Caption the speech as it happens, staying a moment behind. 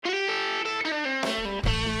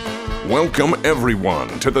Welcome,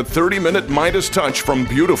 everyone, to the 30-minute Midas Touch from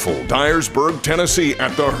beautiful Dyersburg, Tennessee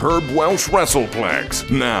at the Herb Welsh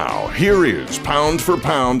WrestlePlex. Now, here is pound for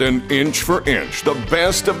pound and inch for inch, the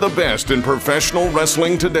best of the best in professional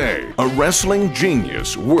wrestling today. A wrestling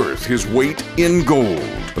genius worth his weight in gold.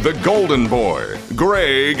 The Golden Boy,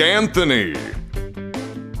 Greg Anthony.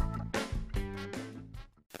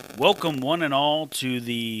 Welcome, one and all, to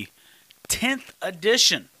the 10th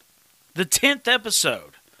edition, the 10th episode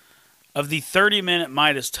of the 30-minute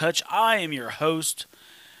Midas Touch. I am your host,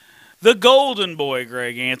 the Golden Boy,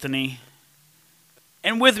 Greg Anthony.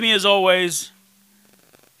 And with me, as always,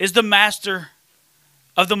 is the master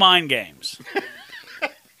of the mind games,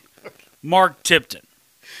 Mark Tipton.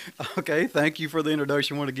 Okay, thank you for the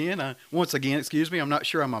introduction once again, excuse me. I'm not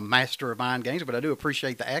sure I'm a master of mind games, but I do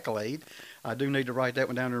appreciate the accolade. I do need to write that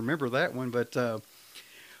one down and remember that one. But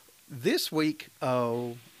this week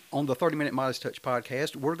on the 30-minute Midas Touch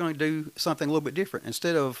podcast, we're going to do something a little bit different.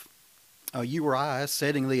 Instead of you or I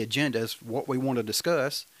setting the agenda as what we want to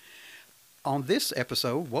discuss, on this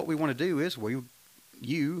episode, what we want to do is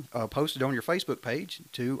you posted on your Facebook page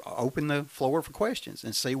to open the floor for questions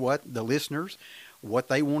and see what the listeners, what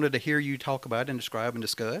they wanted to hear you talk about and describe and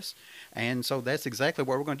discuss. And so that's exactly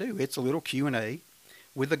what we're going to do. It's a little Q&A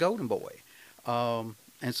with the Golden Boy.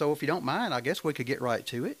 And so if you don't mind, I guess we could get right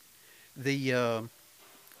to it.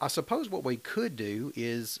 I suppose what we could do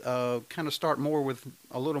is kind of start more with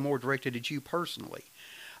a little more directed at you personally.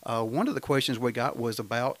 One of the questions we got was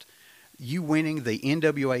about you winning the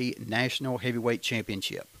NWA National Heavyweight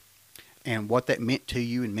Championship and what that meant to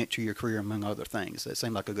you and meant to your career, among other things. That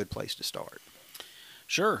seemed like a good place to start.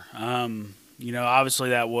 Sure. Obviously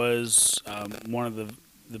that was one of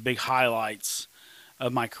the big highlights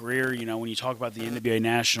of my career. You know, when you talk about the NWA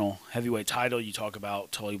National Heavyweight title, you talk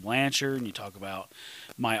about Tully Blanchard, and you talk about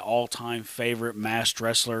my all-time favorite masked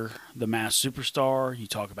wrestler, the Masked Superstar. You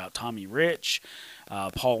talk about Tommy Rich,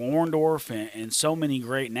 Paul Orndorff, and so many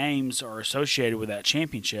great names are associated with that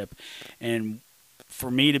championship. And for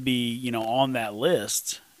me to be, on that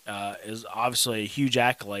list is obviously a huge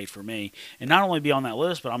accolade for me. And not only be on that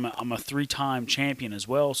list, but I'm a three-time champion as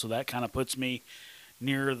well, so that kind of puts me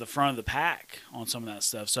near the front of the pack on some of that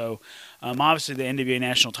stuff. So obviously the NWA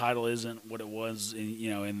national title isn't what it was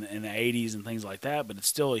in the 80s and things like that, but it's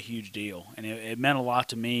still a huge deal. And it meant a lot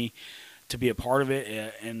to me to be a part of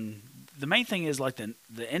it. And the main thing is, like, the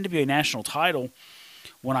NWA national title,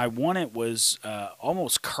 when I won it, was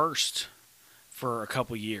almost cursed for a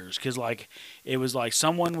couple years, because it was like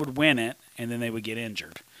someone would win it and then they would get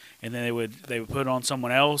injured. And then they would put it on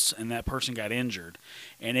someone else, and that person got injured.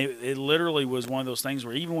 And it literally was one of those things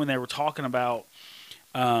where even when they were talking about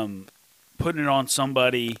putting it on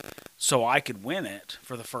somebody so I could win it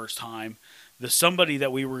for the first time, the somebody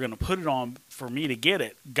that we were going to put it on for me to get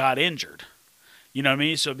it got injured. You know what I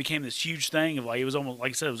mean? So it became this huge thing of, it was almost, like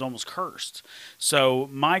I said, it was almost cursed. So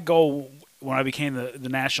my goal when I became the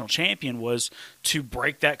national champion was to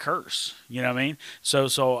break that curse. You know what I mean? So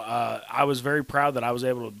I was very proud that I was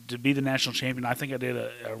able to be the national champion. I think I did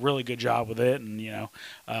a really good job with it, and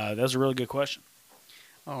that was a really good question.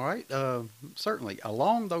 All right, certainly.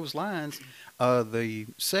 Along those lines, the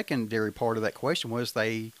secondary part of that question was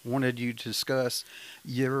they wanted you to discuss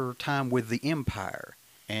your time with the Empire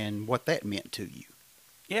and what that meant to you.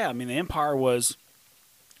 Yeah, I mean, the Empire was,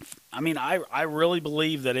 I really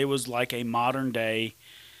believe that it was like a modern day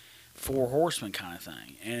Four Horsemen kind of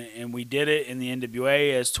thing. And we did it in the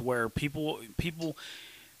NWA as to where people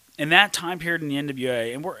in that time period in the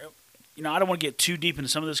NWA, and I don't want to get too deep into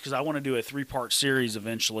some of this because I want to do a 3-part series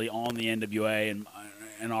eventually on the NWA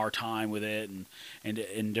and our time with it and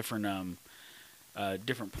in different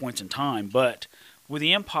points in time. But with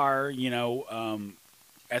the Empire,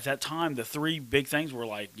 at that time, the three big things were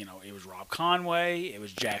it was Rob Conway, it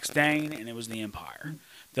was Jack Stane, and it was the Empire.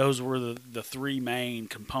 Those were the three main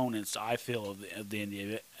components, I feel, of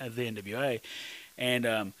the NWA.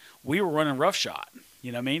 And we were running roughshod.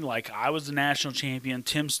 You know what I mean? Like, I was the national champion.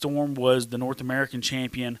 Tim Storm was the North American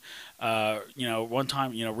champion. One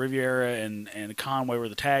time, Riviera and Conway were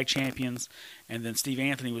the tag champions. And then Steve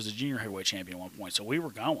Anthony was the junior heavyweight champion at one point. So we were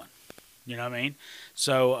going. You know what I mean?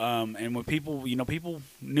 So, and when people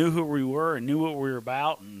knew who we were and knew what we were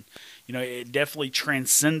about, and, it definitely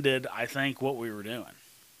transcended, I think, what we were doing.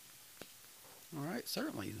 All right,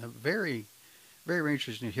 certainly. Very, very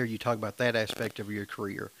interesting to hear you talk about that aspect of your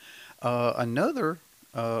career. Another,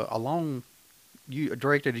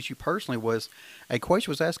 directed at you personally, was a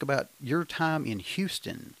question was asked about your time in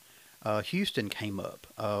Houston. Houston came up.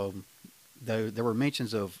 There were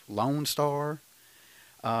mentions of Lone Star,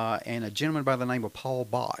 and a gentleman by the name of Paul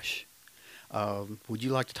Bosch. Would you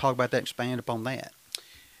like to talk about that, expand upon that?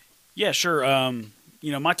 Yeah, sure.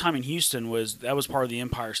 My time in Houston was part of the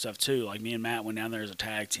Empire stuff too. Like me and Matt went down there as a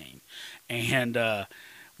tag team, and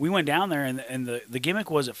we went down there, and the gimmick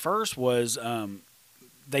was at first was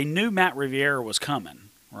they knew Matt Riviera was coming,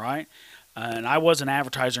 right? And I wasn't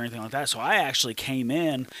advertised or anything like that, so I actually came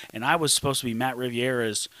in, and I was supposed to be Matt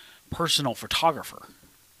Riviera's personal photographer,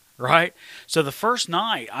 right? So the first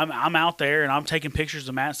night, I'm out there and I'm taking pictures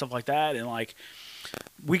of Matt and stuff like that, and like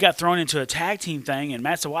we got thrown into a tag team thing, and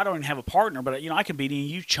Matt said, "Well, I don't even have a partner, but I can beat any of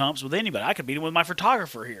you chumps with anybody. I could beat him with my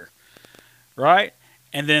photographer here, right?"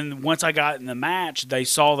 And then once I got in the match, they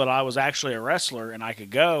saw that I was actually a wrestler and I could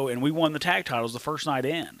go, and we won the tag titles the first night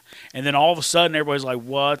in. And then all of a sudden, everybody's like,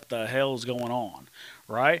 "What the hell is going on?"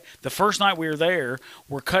 Right? The first night we were there,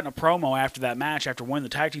 we're cutting a promo after that match, after winning the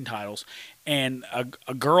tag team titles, and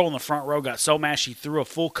a girl in the front row got so mad she threw a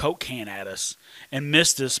full Coke can at us and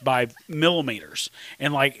missed us by millimeters,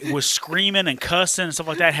 and like was screaming and cussing and stuff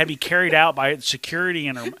like that. Had to be carried out by security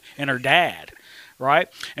and her dad. Right,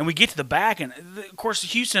 and we get to the back, and of course,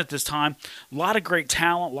 Houston at this time, a lot of great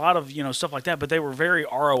talent, a lot of stuff like that, but they were very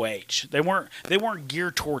ROH. They weren't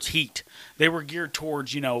geared towards heat. They were geared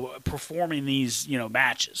towards performing these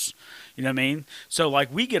matches. You know what I mean? So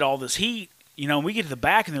like we get all this heat, and we get to the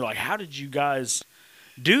back, and they're like, "How did you guys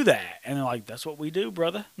do that?" And they're like, "That's what we do,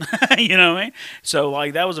 brother." You know what I mean? So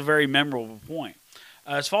like that was a very memorable point.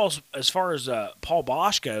 As far as Paul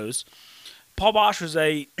Bosch goes. Paul Bosch was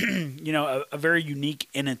a very unique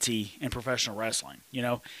entity in professional wrestling.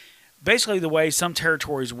 Basically the way some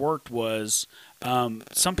territories worked was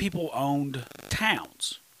some people owned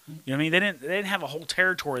towns. You know what I mean? They didn't have a whole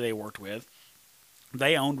territory they worked with.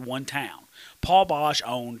 They owned one town. Paul Bosch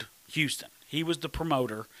owned Houston. He was the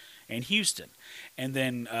promoter in Houston. And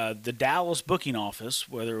then the Dallas booking office,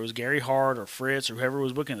 whether it was Gary Hart or Fritz or whoever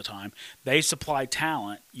was booking at the time, they supplied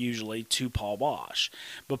talent usually to Paul Bosch.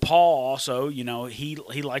 But Paul also, he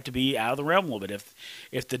liked to be out of the realm a little bit.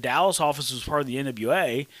 If the Dallas office was part of the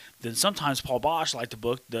NWA, then sometimes Paul Bosch liked to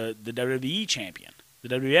book the WWE champion, the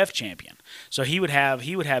WWF champion. So he would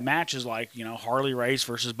have matches like Harley Race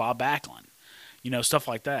versus Bob Backlund, stuff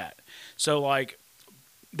like that. So like.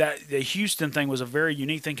 That the Houston thing was a very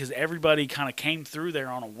unique thing because everybody kind of came through there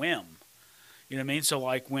on a whim. You know what I mean? So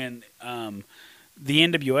like when the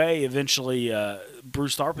NWA eventually,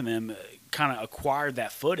 Bruce Tharp and them kind of acquired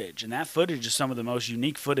that footage, and that footage is some of the most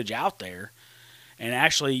unique footage out there. And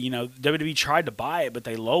actually, WWE tried to buy it, but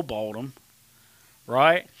they lowballed them,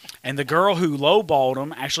 right? And the girl who lowballed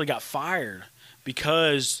them actually got fired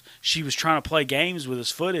because she was trying to play games with his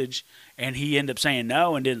footage, and he ended up saying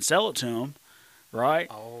no and didn't sell it to him.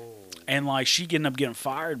 Right? Oh. And like she ended up getting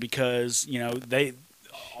fired because, they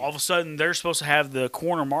all of a sudden they're supposed to have the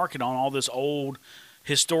corner market on all this old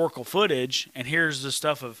historical footage, and here's the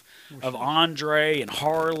stuff of Andre and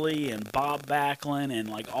Harley and Bob Backlund and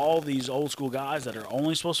like all these old school guys that are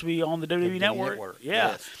only supposed to be on the WWE Network. Yeah.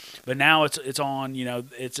 Yes. But now it's on,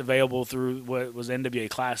 it's available through what was NWA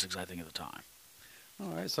Classics, I think, at the time. All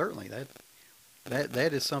right, certainly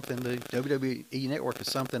that is something. The WWE Network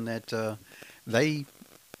is something that they,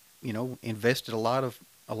 invested a lot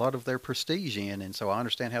of their prestige in, and so I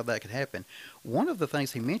understand how that could happen. One of the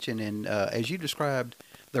things he mentioned, and as you described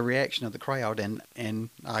the reaction of the crowd, and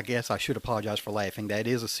I guess I should apologize for laughing. That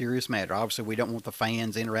is a serious matter. Obviously, we don't want the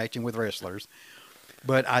fans interacting with wrestlers,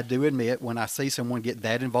 but I do admit when I see someone get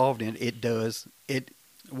that involved in it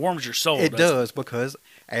warms your soul. It does, because,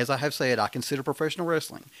 as I have said, I consider professional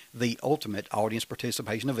wrestling the ultimate audience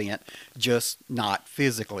participation event, just not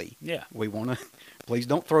physically. Yeah. We want to, please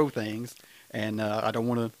don't throw things, and I don't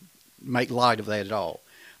want to make light of that at all.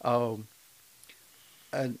 One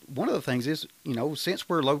of the things is, since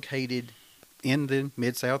we're located in the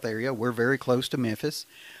Mid-South area, we're very close to Memphis.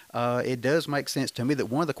 It does make sense to me that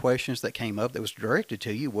one of the questions that came up that was directed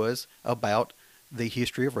to you was about the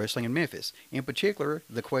history of wrestling in Memphis. In particular,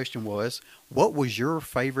 the question was, what was your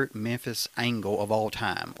favorite Memphis angle of all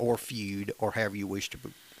time, or feud, or however you wish to,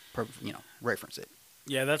 reference it?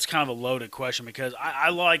 Yeah, that's kind of a loaded question because I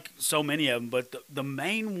like so many of them, but the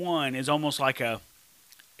main one is almost like a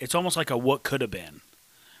what could have been,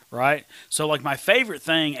 right? So like my favorite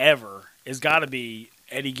thing ever is got to be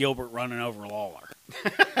Eddie Gilbert running over Lawler.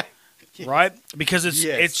 Yes. Right? Because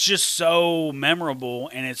it's just so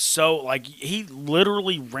memorable, and it's so, like, he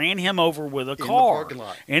literally ran him over with a car.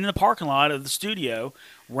 In the parking lot of the studio,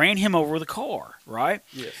 ran him over with a car, right?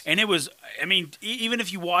 Yes. And it was, even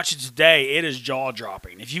if you watch it today, it is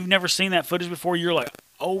jaw-dropping. If you've never seen that footage before, you're like,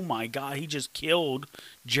 oh my God, he just killed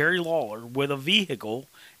Jerry Lawler with a vehicle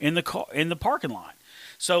in the parking lot.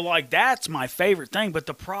 So, like, that's my favorite thing. But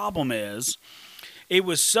the problem is, it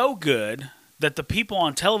was so good that the people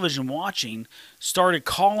on television watching started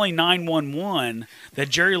calling 911 that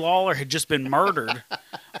Jerry Lawler had just been murdered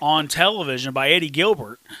on television by Eddie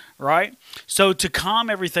Gilbert, right? So to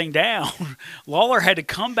calm everything down, Lawler had to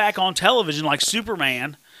come back on television like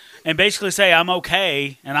Superman and basically say, I'm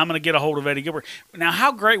okay, and I'm going to get a hold of Eddie Gilbert. Now,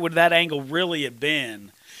 how great would that angle really have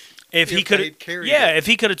been if he could have, if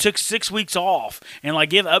he could have took 6 weeks off and like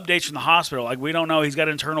give updates from the hospital, like we don't know, he's got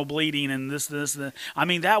internal bleeding and this. I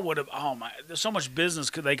mean, that would have. Oh my, there's so much business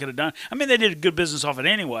they could have done. I mean, they did a good business off it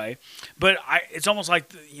anyway, but it's almost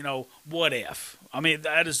like what if? I mean,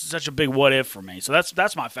 that is such a big what if for me. So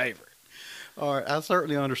that's my favorite. All right, I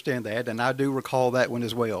certainly understand that, and I do recall that one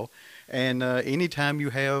as well. And anytime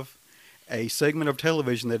you have a segment of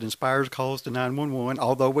television that inspires calls to 911,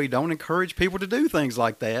 although we don't encourage people to do things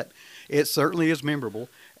like that, it certainly is memorable.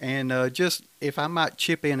 And just if I might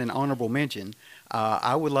chip in an honorable mention,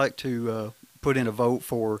 I would like to put in a vote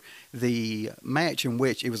for the match in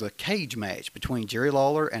which it was a cage match between Jerry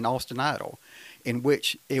Lawler and Austin Idol, in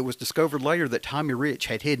which it was discovered later that Tommy Rich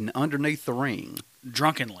had hidden underneath the ring.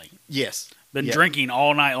 Drunkenly. Yes. Been drinking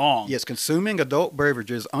all night long. Yes, consuming adult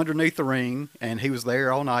beverages underneath the ring, and he was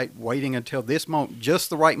there all night waiting until this moment, just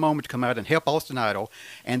the right moment to come out and help Austin Idol.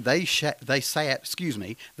 And they sat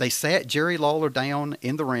Jerry Lawler down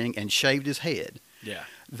in the ring and shaved his head. Yeah.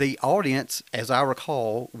 The audience, as I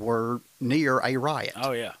recall, were near a riot.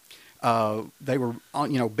 Oh yeah. They were,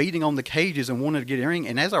 beating on the cages and wanted to get in the ring.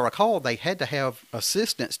 And as I recall, they had to have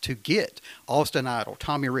assistance to get Austin Idol,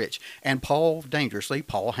 Tommy Rich, and Paul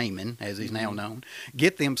Heyman, as he's now known,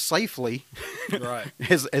 get them safely, right,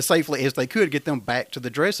 as safely as they could, get them back to the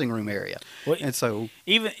dressing room area. Well, and so,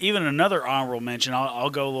 even another honorable mention, I'll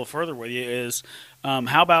go a little further with you, is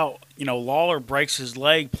how about Lawler breaks his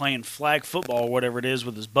leg playing flag football or whatever it is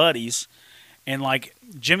with his buddies. And, like,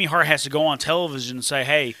 Jimmy Hart has to go on television and say,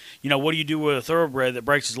 hey, what do you do with a thoroughbred that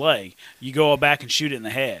breaks his leg? You go back and shoot it in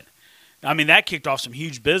the head. I mean, that kicked off some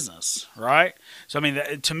huge business, right? So, I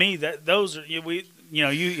mean, to me, those are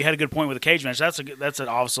you had a good point with the cage match. That's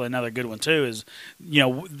obviously another good one, too, is,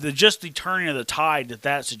 just the turning of the tide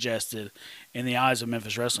that suggested in the eyes of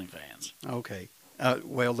Memphis wrestling fans. Okay.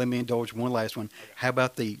 Well, let me indulge one last one. How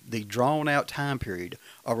about the drawn-out time period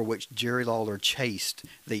over which Jerry Lawler chased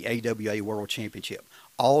the AWA World Championship?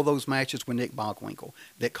 All those matches with Nick Bockwinkel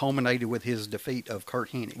that culminated with his defeat of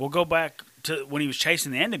Kurt Hennig. We'll go back to when he was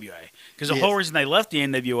chasing the NWA. Because the whole reason they left the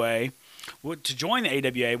NWA to join the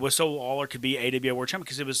AWA was so Lawler could be AWA World Champion,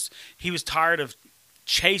 because he was tired of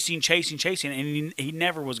chasing, and he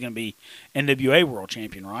never was going to be NWA World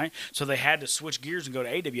Champion, right? So they had to switch gears and go to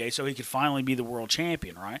AWA so he could finally be the World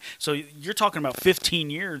Champion, right? So you're talking about 15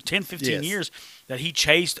 years that he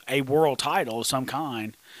chased a world title of some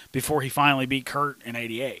kind before he finally beat Kurt in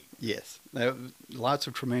 '88. Yes. Lots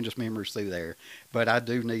of tremendous memories through there. But I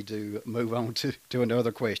do need to move on to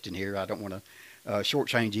another question here. I don't want to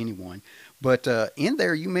shortchange anyone. But in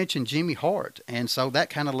there, you mentioned Jimmy Hart, and so that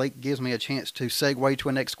kind of gives me a chance to segue to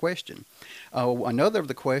a next question. Another of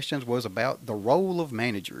the questions was about the role of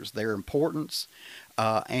managers, their importance,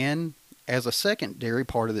 and as a secondary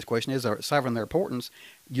part of this question is, aside from their importance,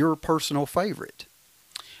 your personal favorite.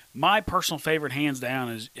 My personal favorite, hands down,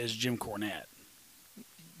 is Jim Cornette.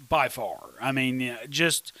 By far. I mean,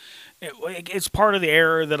 it's part of the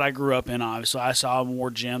era that I grew up in, obviously. I saw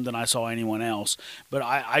more Jim than I saw anyone else. But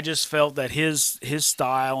I just felt that his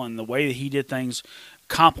style and the way that he did things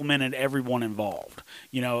complimented everyone involved.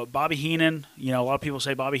 Bobby Heenan, a lot of people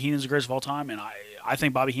say Bobby Heenan's the greatest of all time, and I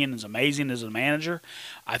think Bobby Heenan's amazing as a manager.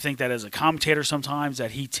 I think that as a commentator sometimes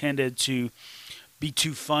that he tended to be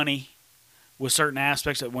too funny with certain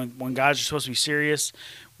aspects, that when guys are supposed to be serious,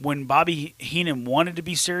 when Bobby Heenan wanted to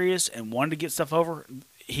be serious and wanted to get stuff over,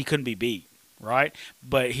 he couldn't be beat, right?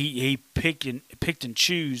 But he picked and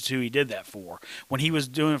chose who he did that for. When he was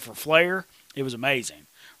doing it for Flair, it was amazing,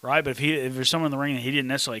 right? But if there's someone in the ring that he didn't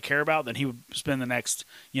necessarily care about, then he would spend the next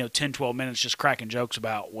 10, 12 minutes just cracking jokes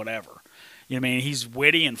about whatever. I mean, he's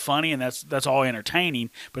witty and funny, and that's all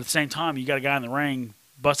entertaining. But at the same time, you got a guy in the ring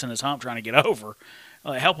busting his hump trying to get over.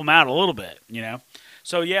 Help him out a little bit,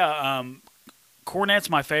 So, yeah, Cornette's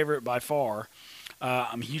my favorite by far.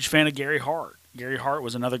 I'm a huge fan of Gary Hart. Gary Hart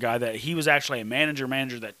was another guy that he was actually a manager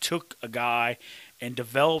that took a guy and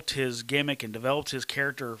developed his gimmick and developed his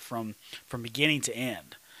character from beginning to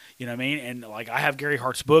end. You know what I mean? And, like, I have Gary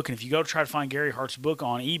Hart's book, and if you go try to find Gary Hart's book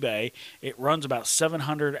on eBay, it runs about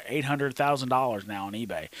 $700,000, $800,000 now on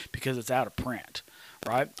eBay because it's out of print,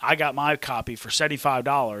 right? I got my copy for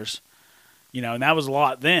 $75, and that was a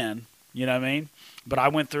lot then, you know what I mean? But I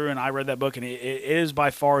went through and I read that book, and it is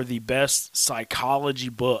by far the best psychology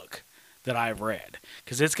book that I've read,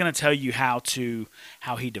 because it's going to tell you how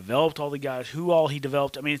he developed all the guys, who all he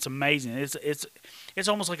developed. I mean, it's amazing. It's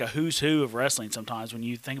almost like a who's who of wrestling sometimes when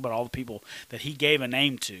you think about all the people that he gave a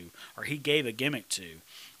name to, or he gave a gimmick to,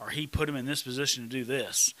 or he put him in this position to do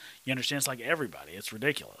this. You understand? It's like everybody. It's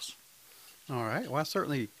ridiculous. All right. Well, I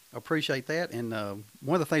certainly appreciate that. And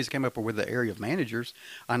one of the things that came up with the area of managers,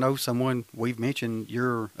 I know we've mentioned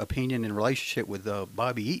your opinion and relationship with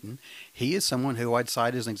Bobby Eaton. He is someone who I'd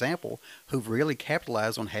cite as an example who've really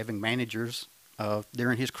capitalized on having managers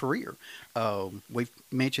during his career. We've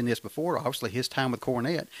mentioned this before, obviously his time with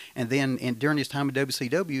Cornette, and then during his time at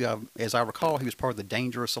WCW, as I recall, he was part of the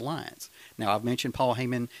Dangerous Alliance. Now, I've mentioned Paul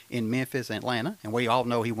Heyman in Memphis and Atlanta, and we all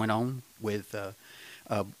know he went on with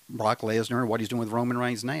Brock Lesnar and what he's doing with Roman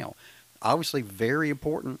Reigns now. Obviously very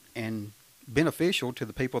important and beneficial to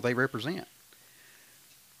the people they represent.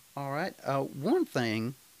 All right. One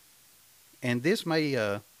thing, and this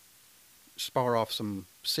may spar off some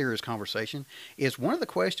serious conversation, is one of the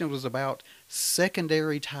questions was about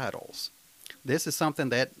secondary titles. This is something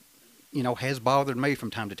that, has bothered me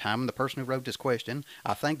from time to time. And the person who wrote this question,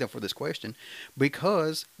 I thank them for this question,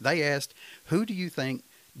 because they asked, who do you think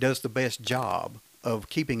does the best job of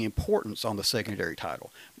keeping importance on the secondary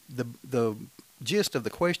title? The gist of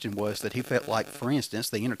the question was that he felt like, for instance,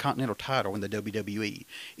 the Intercontinental title in the WWE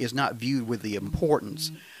is not viewed with the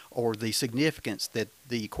importance or the significance that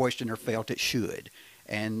the questioner felt it should.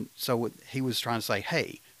 And so he was trying to say,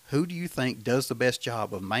 hey, who do you think does the best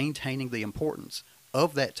job of maintaining the importance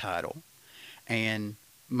of that title and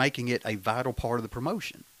making it a vital part of the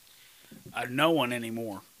promotion? No one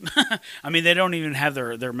anymore. I mean, they don't even have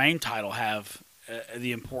their main title have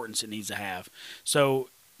the importance it needs to have. So,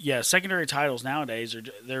 yeah, secondary titles nowadays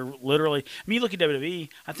they're literally. I mean, you look at WWE.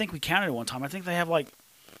 I think we counted it one time. I think they have like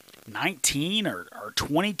 19 or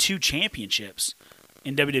 22 championships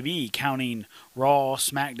in WWE, counting Raw,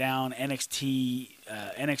 SmackDown, NXT,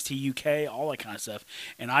 NXT UK, all that kind of stuff.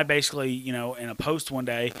 And I basically, in a post one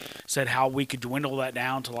day, said how we could dwindle that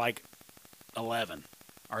down to like 11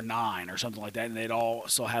 or 9 or something like that, and they'd all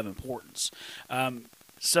still have importance.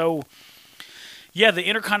 So. Yeah, the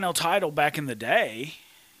Intercontinental title back in the day,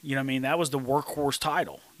 that was the workhorse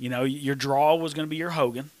title. Your draw was going to be your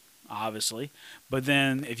Hogan, obviously. But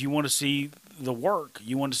then if you want to see the work,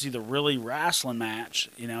 you want to see the really wrestling match,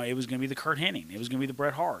 it was going to be the Kurt Hennig. It was going to be the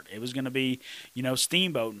Bret Hart. It was going to be,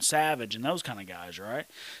 Steamboat and Savage and those kind of guys, right?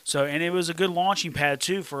 So, and it was a good launching pad,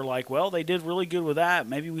 too, for like, well, they did really good with that.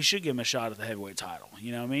 Maybe we should give them a shot at the heavyweight title.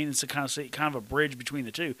 You know what I mean? It's kind of a bridge between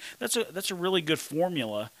the two. That's a really good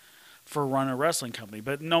formula for running a wrestling company,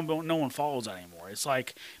 but no one follows that anymore. It's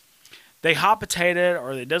like they hot potato it,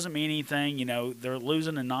 or it doesn't mean anything. They're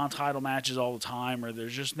losing in non-title matches all the time, or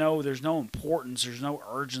there's no importance, there's no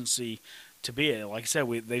urgency to be it. Like I said,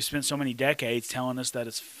 they've spent so many decades telling us that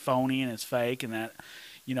it's phony and it's fake, and that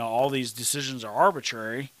all these decisions are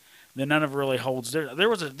arbitrary. That none of it really holds. There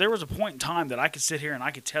was a point in time that I could sit here and I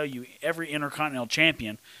could tell you every Intercontinental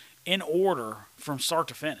champion in order from start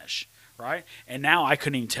to finish. Right? And now I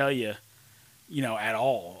couldn't even tell you, at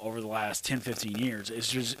all over the last 10, 15 years.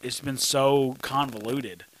 It's been so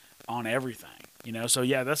convoluted on everything, So,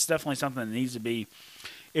 yeah, that's definitely something that needs to be,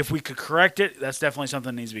 if we could correct it, that's definitely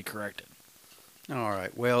something that needs to be corrected. All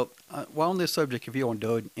right. Well, while on this subject, if you'll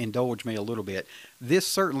indulge me a little bit, this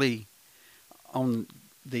certainly, on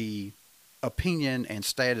the opinion and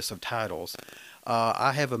status of titles,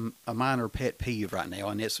 I have a minor pet peeve right now,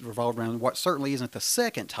 and it's revolved around what certainly isn't the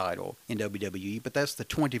second title in WWE, but that's the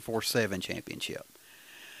 24/7 championship.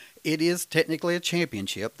 It is technically a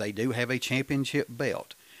championship. They do have a championship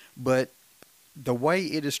belt, but the way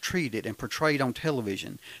it is treated and portrayed on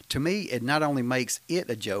television, to me, it not only makes it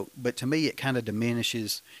a joke, but to me, it kind of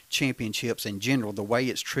diminishes championships in general, the way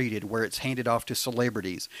it's treated, where it's handed off to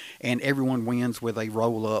celebrities, and everyone wins with a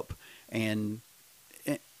roll-up, and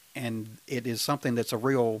it is something that's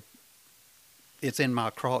it's in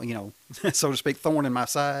my so to speak, thorn in my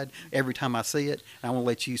side every time I see it. I want to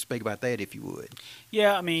let you speak about that if you would.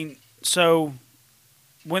 Yeah, I mean, so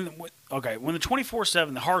when the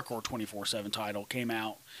 24/7, the hardcore 24/7 title came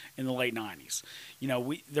out in the late 90s,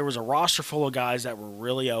 there was a roster full of guys that were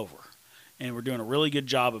really over and were doing a really good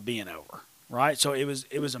job of being over, right? So it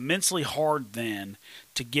was immensely hard then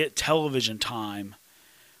to get television time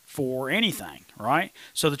for anything, right?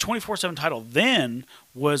 So the 24/7 title then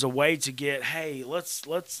was a way to get, hey, let's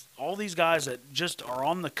all these guys that just are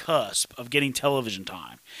on the cusp of getting television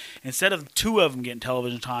time. Instead of 2 of them getting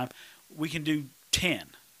television time, we can do 10.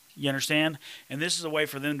 You understand? And this is a way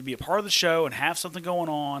for them to be a part of the show and have something going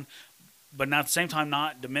on, but at the same time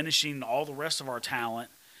not diminishing all the rest of our talent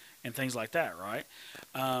and things like that, right?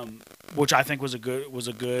 Which I think was a good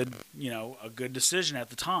a good decision at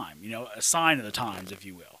the time, a sign of the times, if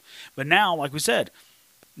you will. But now, like we said,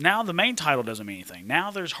 now the main title doesn't mean anything.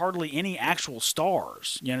 Now there's hardly any actual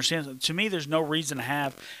stars. You understand? To me, there's no reason to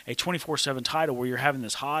have a 24/7 title where you're having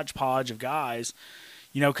this hodgepodge of guys,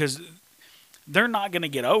 because they're not going to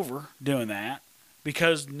get over doing that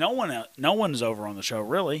because no one's over on the show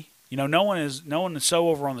really. No one is so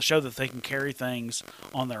over on the show that they can carry things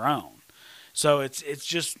on their own. So it's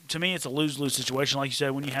just, to me, it's a lose-lose situation. Like you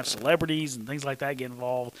said, when you have celebrities and things like that get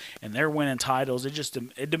involved and they're winning titles,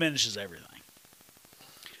 it diminishes everything.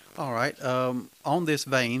 All right. On this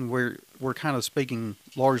vein, we're kind of speaking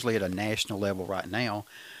largely at a national level right now.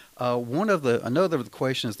 Another of the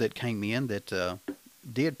questions that came in that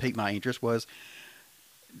did pique my interest was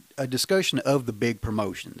a discussion of the big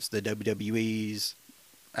promotions, the WWEs,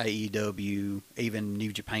 AEW, even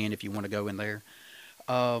New Japan, if you want to go in there.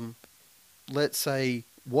 Let's say,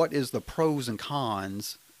 what is the pros and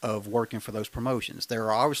cons of working for those promotions? There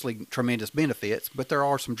are obviously tremendous benefits, but there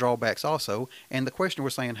are some drawbacks also. And the questioner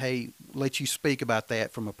was saying, hey, let you speak about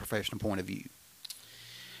that from a professional point of view.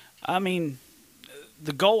 I mean,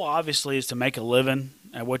 the goal obviously is to make a living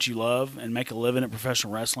at what you love and make a living at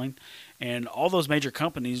professional wrestling. And all those major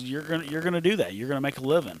companies, you're gonna do that. You're gonna make a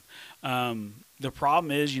living. The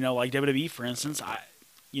problem is, like WWE, for instance,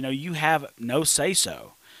 you have no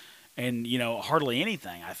say-so. And, hardly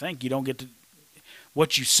anything. I think you don't get to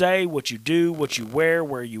what you say, what you do, what you wear,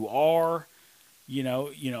 where you are,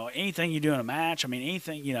 anything you do in a match. I mean,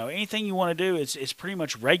 anything you want to do, it's pretty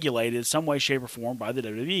much regulated some way, shape, or form by the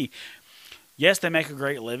WWE. Yes, they make a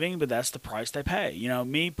great living, but that's the price they pay.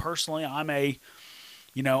 Me personally, I'm a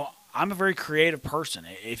very creative person.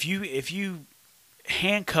 If you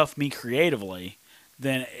handcuff me creatively,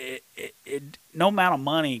 then no amount of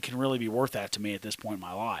money can really be worth that to me at this point in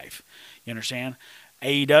my life. You understand?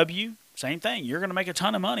 AEW, same thing. You're going to make a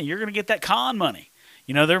ton of money. You're going to get that con money.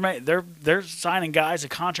 They're signing guys to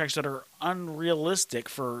contracts that are unrealistic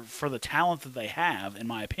for the talent that they have, in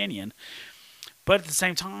my opinion. But at the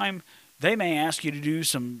same time, they may ask you to do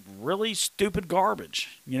some really stupid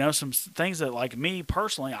garbage. Some things that, like me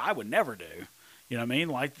personally, I would never do. You know what I mean?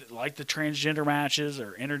 Like the transgender matches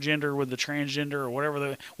or intergender with the transgender or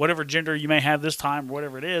whatever gender you may have this time or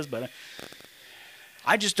whatever it is. But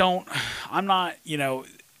I just don't. I'm not. You're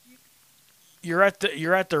at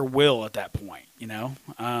their will at that point. Now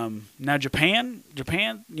Japan.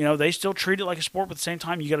 They still treat it like a sport, but at the same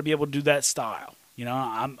time, you got to be able to do that style.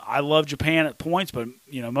 I love Japan at points, but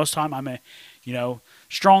most time I'm a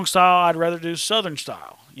strong style. I'd rather do Southern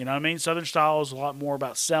style. You know what I mean? Southern style is a lot more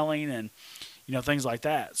about selling and things like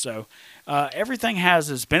that. So everything has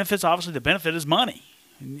its benefits. Obviously, the benefit is money.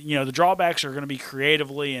 The drawbacks are going to be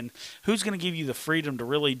creatively, and who's going to give you the freedom to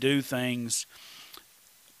really do things.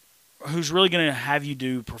 Who's really going to have you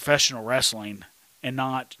do professional wrestling and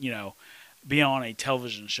not, be on a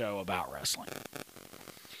television show about wrestling?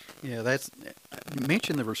 Yeah, you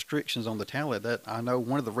mentioned the restrictions on the talent. That I know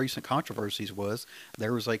one of the recent controversies was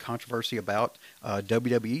there was a controversy about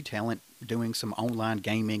WWE talent doing some online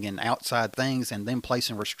gaming and outside things, and then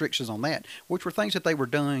placing restrictions on that, which were things that they were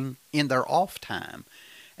doing in their off time,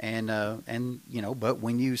 and but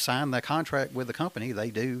when you sign the contract with the company,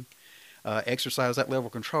 they do exercise that level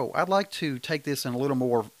of control. I'd like to take this in a little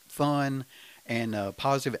more fun and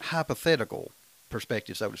positive, hypothetical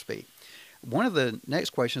perspective, so to speak. One of the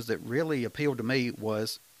next questions that really appealed to me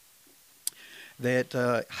was that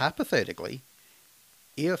hypothetically,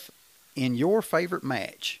 if in your favorite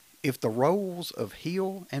match, if the roles of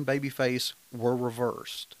heel and babyface were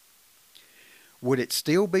reversed, would it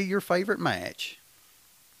still be your favorite match?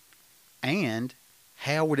 And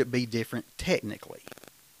how would it be different technically?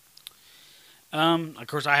 Of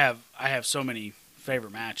course, I have so many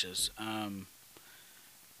favorite matches,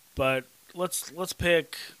 but let's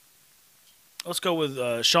pick. Let's go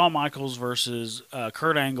with Shawn Michaels versus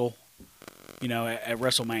Kurt Angle. At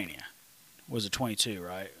WrestleMania, was it 22?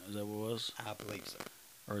 Right? Is that what it was? I believe so.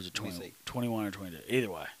 Or is it 21 or 22?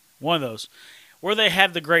 Either way, one of those where they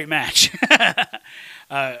had the great match. Like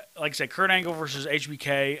I said, Kurt Angle versus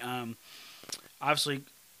HBK. Obviously,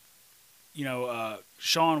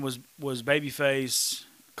 Shawn was babyface,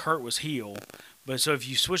 Kurt was heel. But so if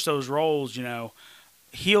you switch those roles,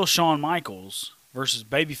 heel Shawn Michaels versus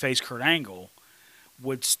babyface Kurt Angle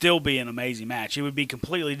would still be an amazing match. It would be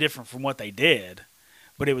completely different from what they did,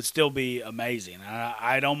 but it would still be amazing.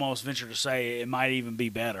 I'd almost venture to say it might even be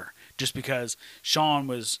better, just because Shawn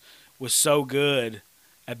was so good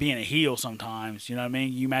at being a heel sometimes. You know what I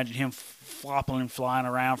mean? You imagine him flopping and flying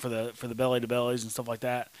around for the belly to bellies and stuff like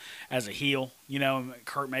that as a heel. You know,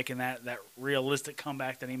 Kurt making that realistic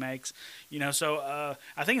comeback that he makes. You know, so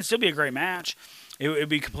I think it'd still be a great match. It would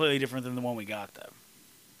be completely different than the one we got though.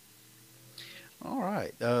 All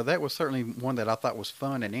right, that was certainly one that I thought was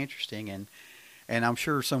fun and interesting, and I'm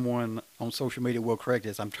sure someone on social media will correct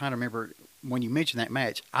us. I'm trying to remember when you mentioned that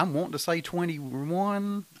match. I'm wanting to say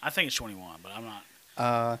 21. I think it's 21, but I'm not.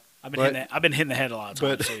 I've been hitting the head a lot of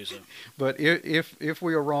times too. So. But if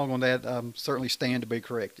we are wrong on that, certainly stand to be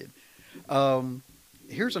corrected.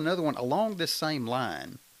 Here's another one along this same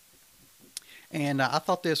line, and I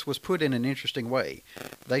thought this was put in an interesting way.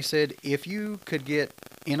 They said if you could get,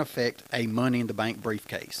 in effect, a Money in the Bank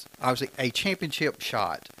briefcase, obviously a championship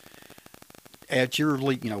shot at your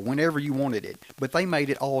league, whenever you wanted it, but they made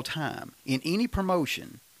it all time in any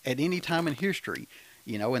promotion at any time in history,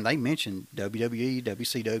 and they mentioned WWE,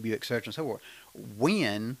 WCW, etc. and so forth.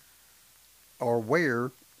 When or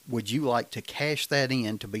where would you like to cash that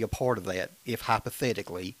in to be a part of that, if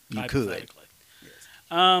hypothetically you could?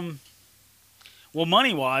 Yes. Well,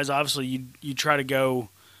 money wise, obviously you try to go,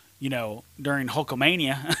 during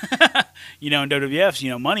Hulkamania, in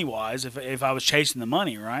WWF, money wise, if I was chasing the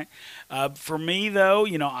money, right? For me though,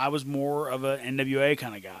 I was more of an NWA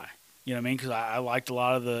kind of guy. You know what I mean? Because I liked a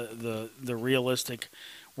lot of the realistic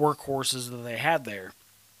workhorses that they had there.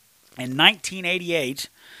 And 1988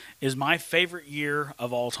 is my favorite year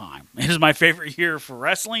of all time. It is my favorite year for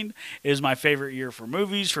wrestling. It is my favorite year for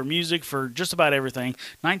movies, for music, for just about everything.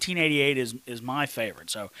 1988 is my favorite.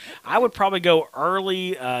 So I would probably go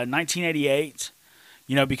early 1988,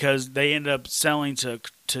 because they ended up selling to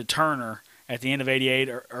Turner at the end of 88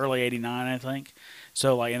 or early 89, I think.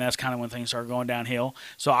 So, and that's kind of when things started going downhill.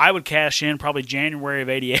 So I would cash in probably January of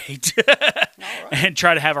 88 and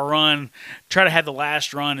try to have the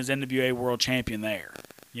last run as NWA World Champion there,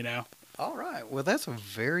 All right. Well, that's a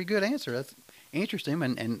very good answer. That's interesting.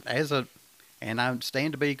 And I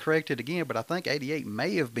stand to be corrected again, but I think 88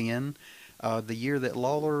 may have been the year that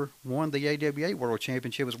Lawler won the AWA World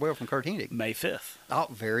Championship as well from Kurt Hennig. May 5th. Oh,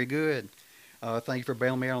 very good. Thank you for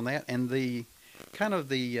bailing me out on that. And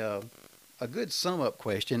a good sum-up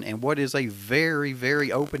question, and what is a very,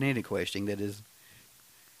 very open-ended question that is,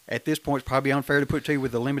 at this point, it's probably unfair to put to you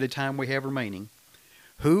with the limited time we have remaining.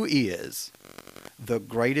 Who is the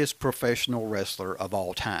greatest professional wrestler of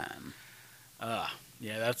all time?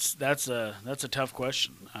 Yeah, that's a tough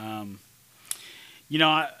question.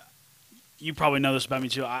 You probably know this about me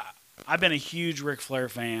too. I've been a huge Ric Flair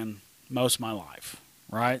fan most of my life,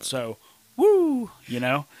 right? So, woo,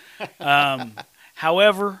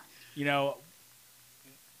 However,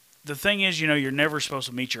 the thing is, you're never supposed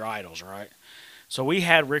to meet your idols, right? So we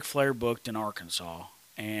had Ric Flair booked in Arkansas,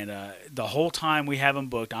 and the whole time we have him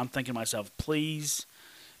booked, I'm thinking to myself, please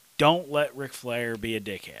don't let Ric Flair be a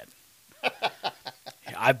dickhead.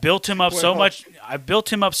 I built him up so much. I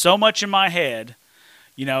built him up so much in my head,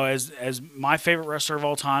 as my favorite wrestler of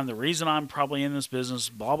all time. The reason I'm probably in this business,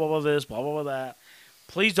 blah blah blah this, blah blah blah that.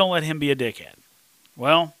 Please don't let him be a dickhead.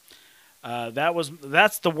 Well.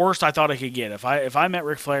 That's the worst I thought I could get. If I met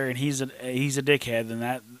Ric Flair and he's a dickhead,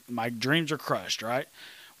 then my dreams are crushed, right?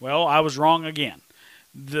 Well, I was wrong again.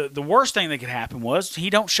 The worst thing that could happen was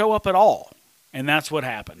he don't show up at all, and that's what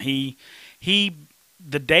happened. He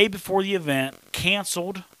the day before the event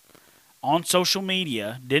canceled on social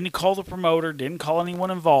media, didn't call the promoter, didn't call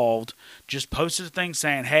anyone involved, just posted a thing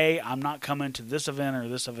saying, "Hey, I'm not coming to this event or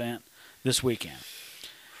this event this weekend,"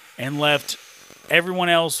 and left everyone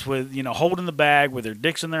else with, holding the bag with their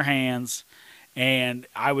dicks in their hands. And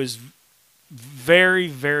I was very,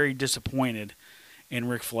 very disappointed in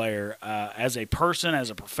Ric Flair as a person, as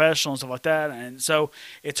a professional, and stuff like that. And so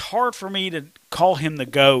it's hard for me to call him the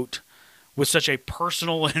GOAT with such a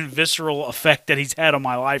personal and visceral effect that he's had on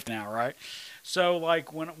my life now, right? So,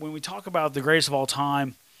 when we talk about the greatest of all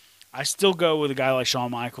time, I still go with a guy like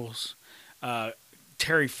Shawn Michaels,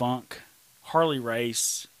 Terry Funk, Harley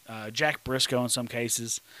Race, Jack Briscoe in some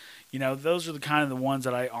cases. Those are the ones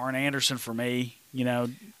that Arn Anderson for me, but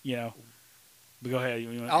go ahead.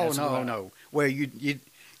 No. Well,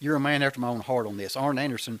 you're a man after my own heart on this. Arn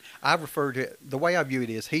Anderson, I refer to, the way I view it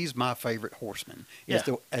is, he's my favorite horseman,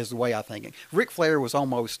 as the way I think it. Ric Flair was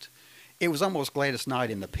almost Gladys Knight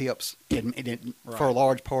in the Pips for a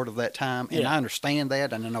large part of that time, and I understand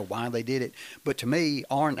that, and I know why they did it. But to me,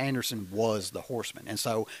 Arn Anderson was the horseman, and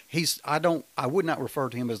so I would not refer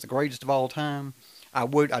to him as the greatest of all time. I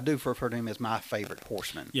do refer to him as my favorite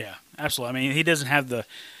horseman. Yeah, absolutely. I mean, he doesn't have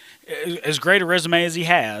as great a resume as he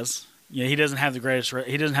has. He doesn't have the greatest.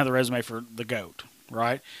 He doesn't have the resume for the GOAT,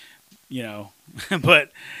 right?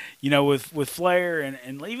 But with Flair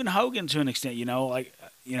and even Hogan to an extent,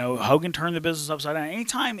 Hogan turned the business upside down.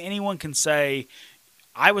 Anytime anyone can say,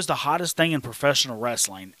 I was the hottest thing in professional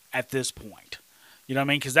wrestling at this point, you know what I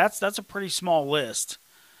mean? Because that's a pretty small list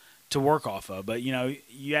to work off of. But, you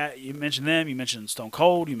mentioned them, you mentioned Stone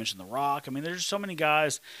Cold, you mentioned The Rock. I mean, there's so many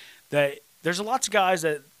guys there's lots of guys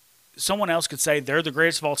that someone else could say they're the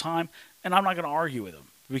greatest of all time, and I'm not going to argue with them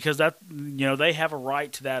because they have a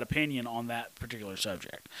right to that opinion on that particular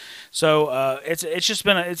subject. So it's just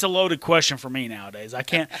been it's a loaded question for me nowadays. I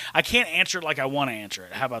can't answer it like I want to answer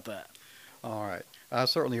it. How about that? All right. I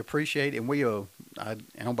certainly appreciate it, and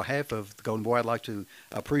and on behalf of the Golden Boy, I'd like to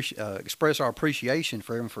express our appreciation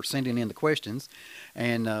for him for sending in the questions.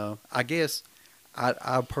 And I guess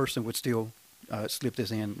I personally would still slip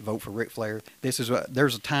this in, vote for Ric Flair.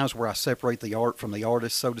 There's times where I separate the art from the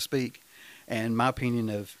artist, so to speak. And my opinion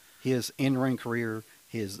of his in-ring career,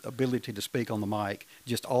 his ability to speak on the mic,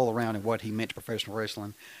 just all around and what he meant to professional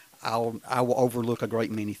wrestling, I will overlook a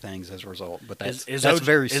great many things as a result. But that's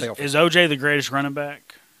very selfish. Is OJ the greatest running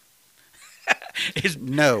back?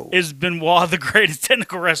 No. Is Benoit the greatest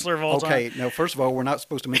technical wrestler of all time? Okay, no, first of all, we're not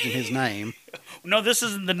supposed to mention his name. No, this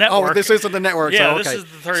isn't the network. Oh, this isn't the network. Yeah, so, okay. This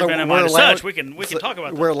is the 30-minute Midas Touch. We can talk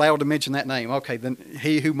about that. We're allowed to mention that name. Okay, then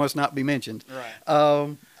he who must not be mentioned.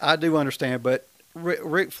 Right. I do understand, but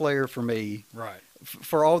Ric Flair for me, right,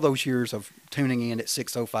 for all those years of tuning in at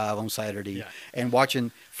 6:05 on Saturday and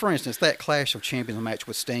watching, for instance, that Clash of Champions match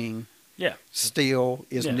with Sting. Yeah, still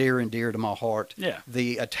is near and dear to my heart. Yeah,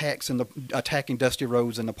 the attacking Dusty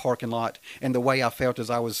Rhodes in the parking lot, and the way I felt as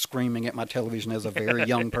I was screaming at my television as a very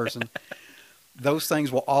young person. Those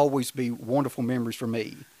things will always be wonderful memories for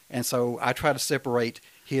me, and so I try to separate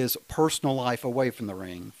his personal life away from the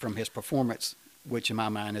ring from his performance, which in my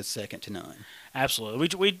mind is second to none.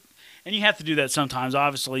 Absolutely, and you have to do that sometimes.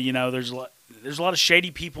 Obviously, there's a lot of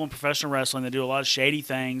shady people in professional wrestling that do a lot of shady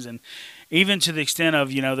things, and even to the extent of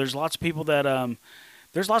there's lots of people that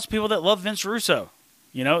love Vince Russo.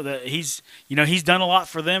 That he's done a lot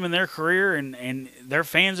for them in their career, and they're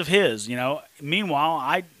fans of his.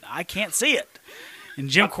 Meanwhile, I can't see it, and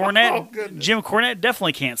Jim Cornette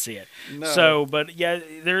definitely can't see it. No. So, but yeah,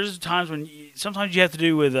 there's times when sometimes you have to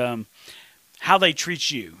do with how they treat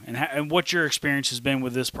you and what your experience has been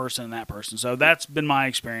with this person and that person. So that's been my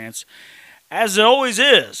experience. As it always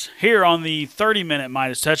is, here on the 30-Minute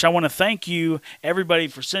Midas Touch, I want to thank you, everybody,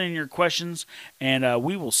 for sending your questions, and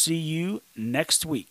we will see you next week.